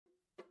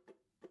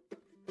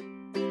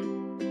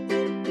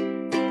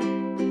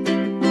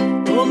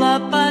Pull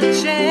up a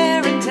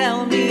chair and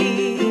tell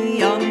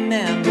me a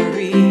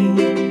memory.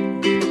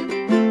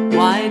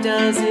 Why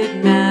does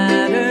it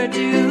matter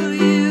to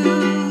you?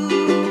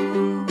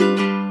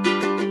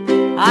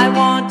 I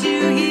want to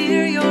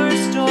hear your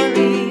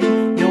story,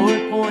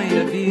 your point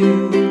of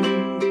view.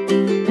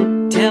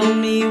 Tell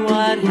me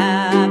what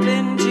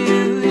happened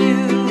to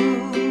you.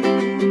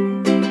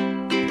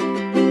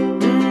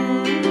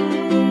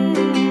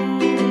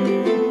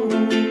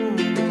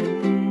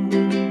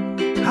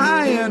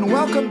 Hi, and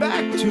welcome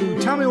back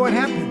to Tell Me What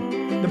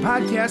Happened, the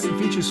podcast that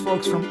features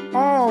folks from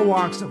all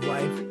walks of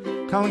life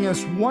telling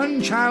us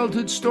one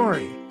childhood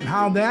story and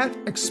how that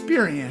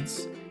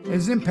experience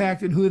has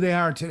impacted who they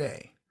are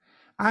today.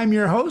 I'm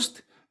your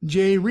host,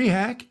 Jay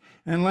Rehack,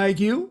 and like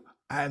you,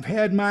 I've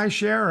had my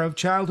share of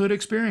childhood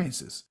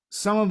experiences,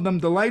 some of them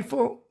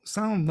delightful,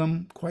 some of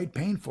them quite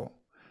painful.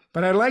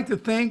 But I'd like to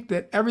think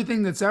that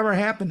everything that's ever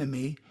happened to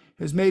me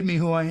has made me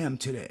who I am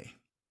today.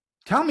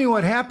 Tell Me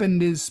What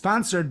Happened is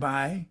sponsored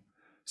by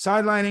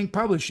Sidelining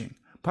Publishing,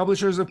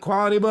 publishers of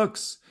quality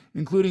books,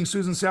 including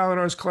Susan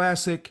Salidor's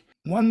classic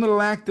One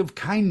Little Act of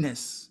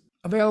Kindness,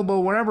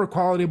 available wherever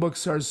quality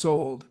books are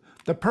sold,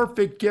 the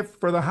perfect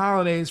gift for the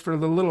holidays for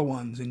the little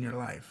ones in your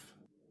life.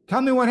 Tell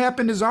Me What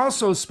Happened is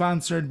also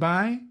sponsored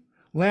by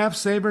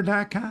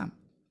LaughSaver.com.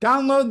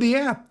 Download the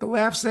app, the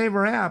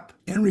LaughSaver app,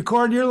 and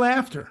record your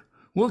laughter.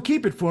 We'll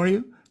keep it for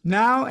you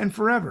now and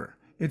forever.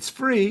 It's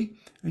free,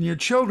 and your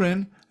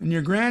children and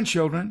your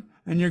grandchildren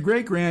and your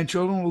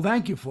great-grandchildren will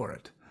thank you for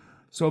it.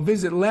 So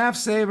visit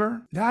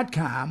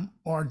LaughSaver.com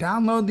or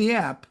download the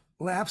app,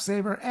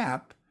 LaughSaver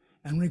app,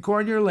 and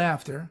record your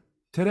laughter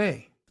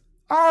today.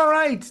 All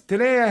right,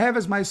 today I have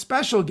as my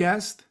special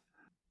guest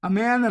a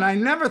man that I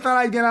never thought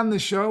I'd get on the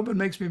show, but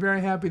makes me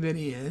very happy that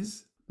he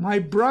is, my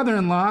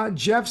brother-in-law,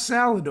 Jeff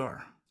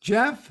Salidor.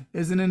 Jeff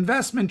is an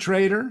investment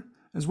trader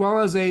as well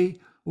as a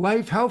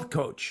life health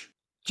coach.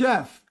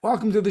 Jeff,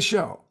 welcome to the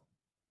show.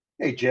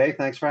 Hey, Jay,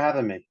 thanks for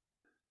having me.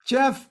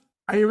 Jeff,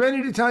 are you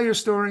ready to tell your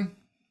story?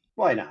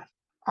 Why not?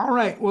 All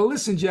right. Well,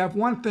 listen, Jeff,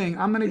 one thing,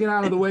 I'm going to get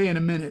out of the way in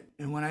a minute.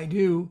 And when I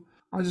do,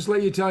 I'll just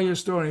let you tell your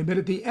story. But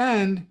at the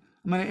end,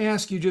 I'm going to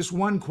ask you just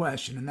one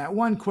question. And that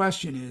one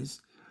question is,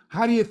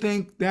 how do you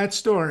think that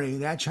story,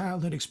 that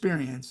childhood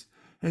experience,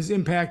 has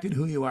impacted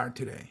who you are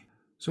today?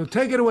 So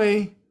take it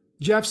away,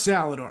 Jeff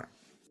Salidor.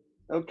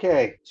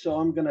 Okay, so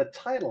I'm going to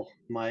title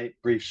my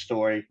brief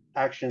story,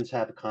 Actions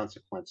Have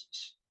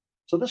Consequences.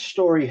 So this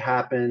story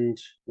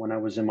happened when I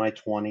was in my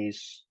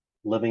 20s,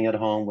 living at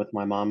home with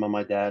my mom and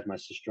my dad. My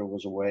sister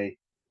was away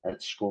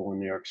at school in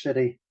New York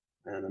City,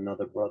 and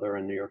another brother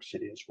in New York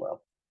City as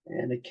well.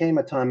 And it came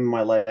a time in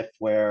my life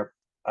where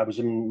I was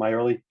in my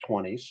early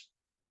 20s,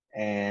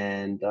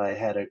 and I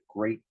had a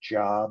great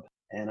job,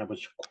 and I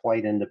was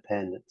quite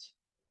independent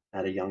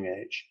at a young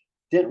age.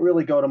 Didn't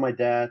really go to my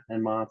dad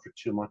and mom for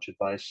too much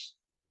advice,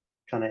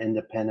 kind of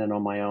independent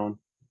on my own.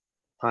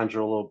 Times are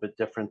a little bit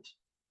different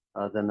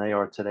than they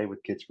are today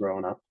with kids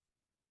growing up.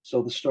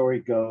 So the story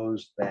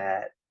goes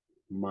that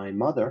my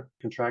mother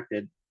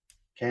contracted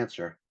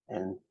cancer,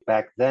 and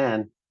back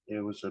then it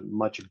was a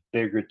much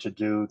bigger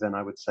to-do than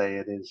I would say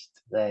it is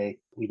today.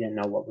 We didn't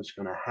know what was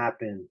going to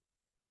happen.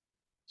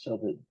 So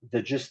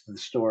the gist of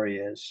the story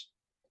is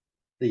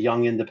the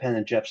young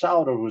independent Jeff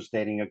Salidor was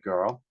dating a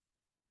girl,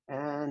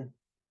 and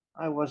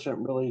I wasn't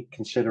really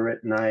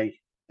considerate, and I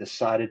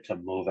decided to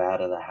move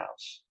out of the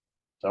house.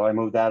 So I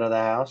moved out of the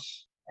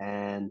house,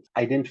 and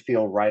I didn't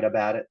feel right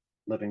about it,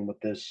 living with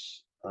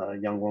this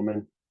young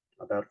woman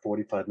about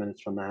 45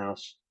 minutes from the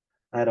house.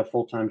 I had a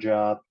full-time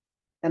job,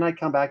 and I'd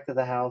come back to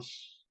the house,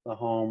 the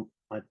home,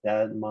 my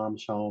dad and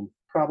mom's home,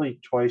 probably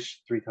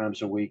twice, 3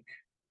 times a week,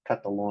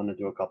 cut the lawn and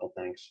do a couple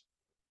things.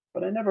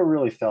 But I never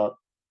really felt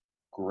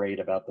great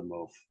about the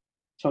move.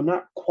 So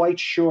not quite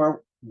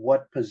sure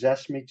what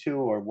possessed me to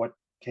or what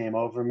came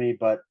over me,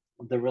 but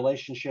the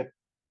relationship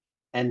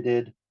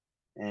ended,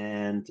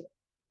 and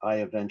I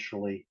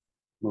eventually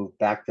moved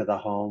back to the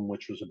home,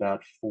 which was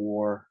about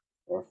 4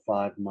 or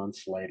 5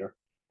 months later.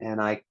 And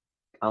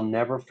I'll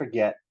never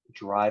forget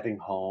driving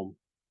home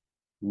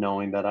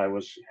knowing that I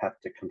was have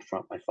to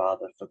confront my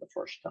father for the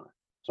first time.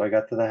 So I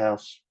got to the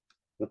house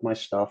with my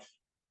stuff,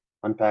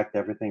 unpacked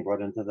everything,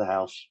 brought into the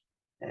house,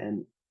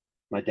 and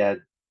my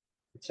dad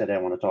said, "I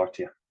want to talk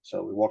to you."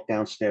 So we walked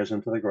downstairs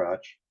into the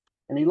garage,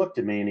 and he looked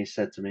at me and he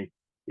said to me,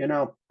 "You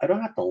know, I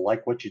don't have to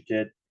like what you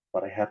did,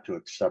 but I have to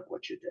accept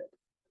what you did."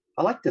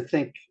 I like to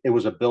think it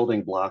was a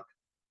building block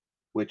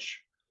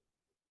which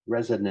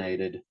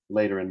resonated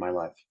later in my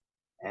life.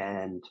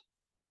 And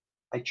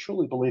I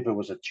truly believe it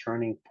was a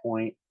turning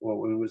point,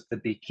 or it was the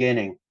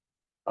beginning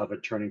of a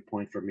turning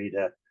point for me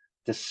to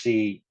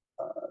see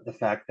the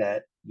fact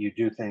that you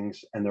do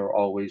things and there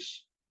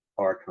always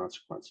are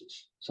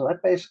consequences. So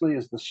that basically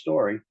is the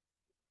story.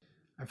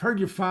 I've heard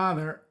your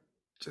father,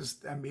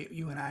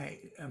 you and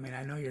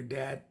I know your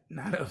dad,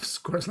 not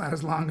of course, not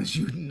as long as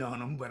you've known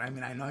him, but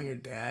I know your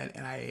dad,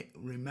 and I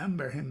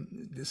remember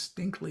him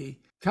distinctly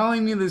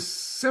telling me this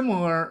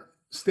similar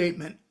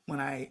statement when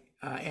I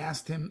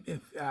asked him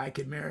if I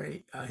could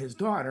marry his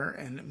daughter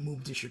and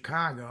move to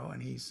Chicago,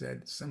 and he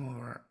said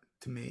similar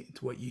to me,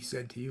 to what you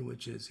said to you,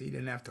 which is he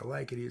didn't have to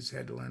like it, he just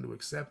had to learn to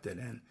accept it.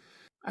 And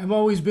I've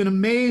always been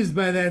amazed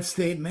by that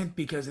statement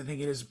because I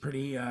think it is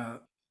pretty,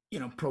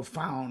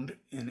 profound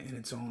in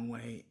its own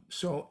way.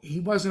 So he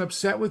wasn't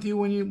upset with you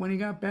when you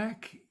got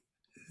back?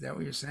 Is that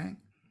what you're saying?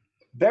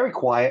 Very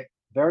quiet,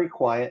 very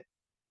quiet.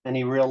 And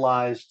he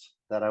realized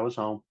that I was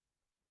home.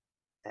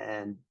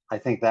 And I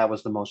think that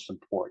was the most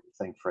important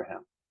thing for him,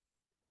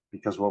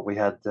 because what we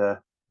had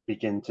to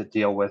begin to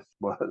deal with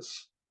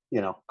was,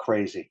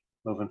 crazy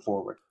moving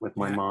forward with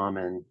my mom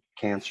and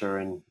cancer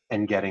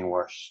and getting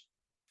worse.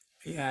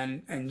 Yeah,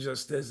 and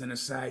just as an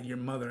aside, your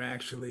mother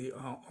actually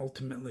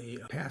ultimately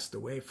passed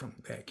away from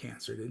that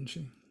cancer, didn't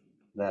she?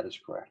 That is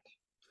correct.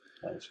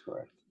 That is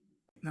correct.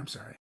 I'm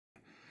sorry.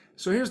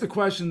 So here's the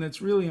question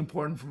that's really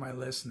important for my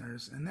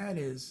listeners, and that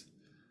is,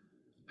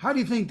 how do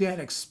you think that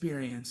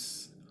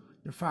experience,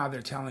 your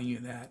father telling you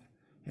that,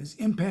 has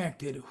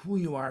impacted who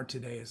you are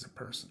today as a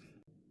person?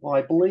 Well,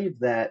 I believe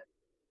that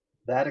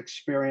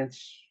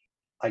experience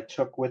I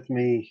took with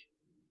me,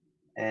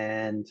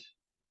 and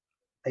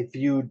I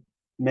viewed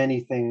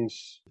many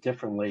things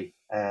differently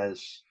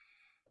as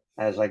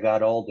I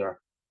got older,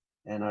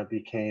 and I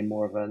became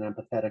more of an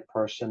empathetic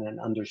person and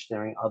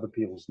understanding other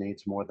people's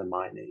needs more than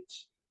my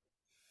needs.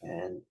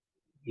 And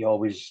you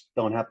always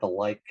don't have to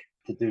like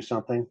to do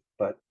something,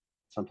 but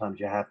sometimes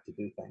you have to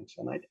do things.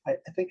 And I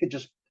think it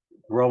just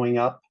growing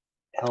up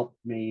helped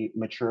me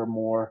mature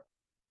more,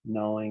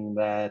 knowing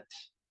that,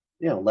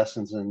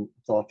 lessons in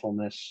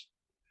thoughtfulness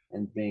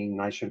and being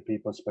nicer to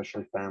people,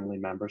 especially family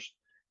members.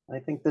 And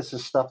I think this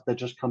is stuff that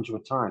just comes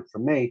with time. For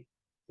me,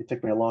 it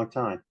took me a long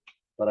time,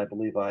 but I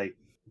believe I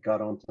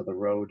got onto the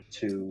road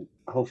to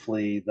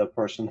hopefully the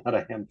person that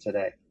I am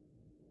today.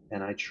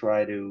 And I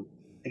try to,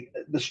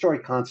 the story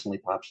constantly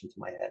pops into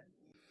my head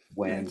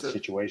when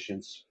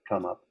situations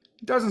come up.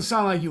 It doesn't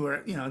sound like you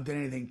were, did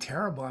anything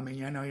terrible. I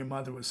mean, I know your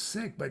mother was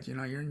sick, but,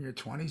 you're in your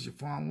 20s, you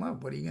fall in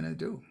love. What are you going to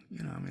do?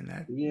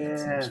 That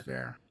seems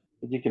fair.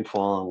 You can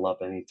fall in love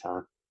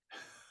anytime.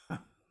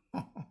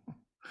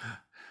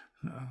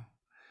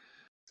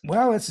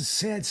 Well, it's a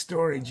sad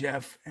story,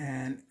 Jeff,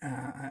 and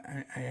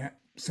I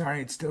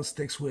sorry it still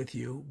sticks with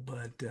you,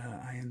 but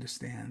I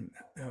understand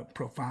the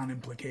profound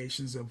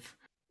implications of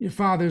your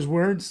father's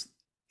words.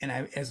 And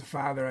as a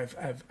father,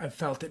 I've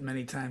felt it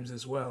many times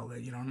as well,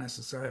 that you don't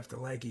necessarily have to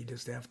like it, you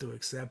just have to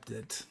accept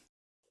it.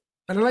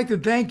 But I'd like to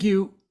thank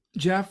you,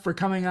 Jeff, for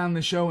coming on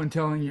the show and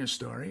telling your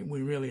story.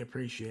 We really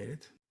appreciate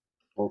it.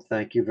 Well,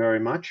 thank you very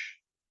much,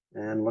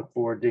 and look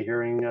forward to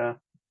hearing the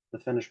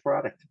finished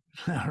product.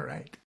 All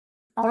right.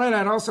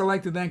 I'd also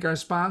like to thank our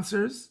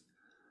sponsors,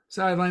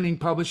 Sidelining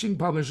Publishing,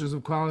 publishers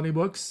of quality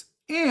books,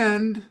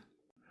 and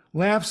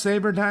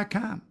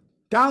LaughSaver.com.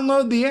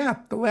 Download the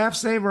app, the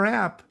LaughSaver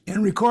app,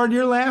 and record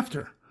your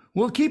laughter.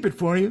 We'll keep it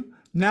for you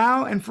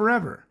now and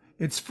forever.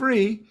 It's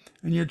free,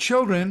 and your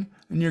children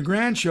and your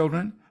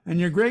grandchildren and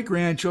your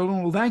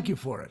great-grandchildren will thank you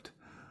for it.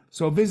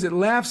 So visit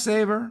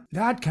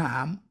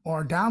LaughSaver.com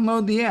or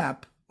download the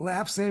app,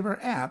 LaughSaver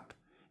app,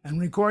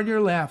 and record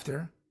your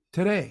laughter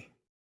today.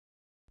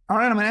 All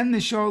right, I'm going to end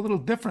this show a little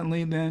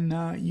differently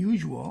than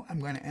usual.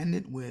 I'm going to end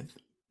it with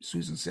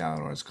Susan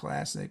Salidor's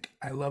classic,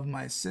 I Love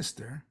My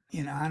Sister,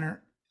 in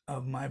honor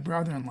of my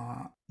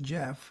brother-in-law,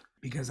 Jeff,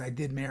 because I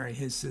did marry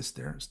his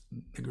sister,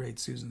 the great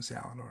Susan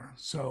Salidor.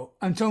 So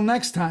until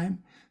next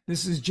time,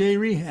 this is Jay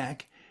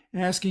Rehack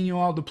asking you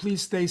all to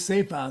please stay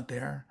safe out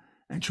there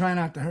and try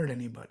not to hurt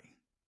anybody.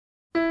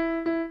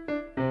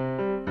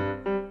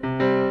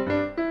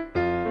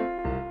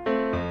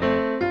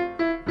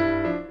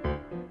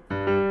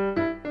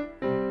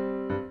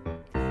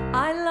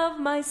 I love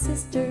my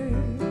sister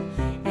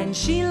and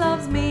she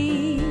loves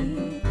me.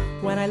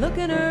 When I look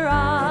in her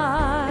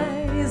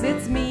eyes,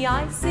 it's me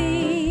I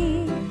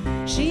see.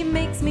 She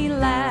makes me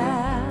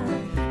laugh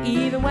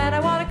even when I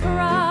want to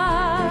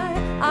cry.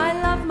 I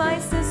love my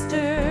sister,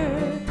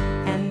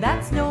 and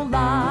that's no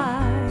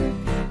lie.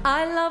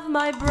 I love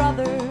my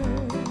brother,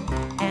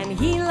 and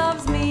he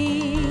loves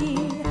me.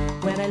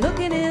 When I look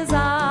in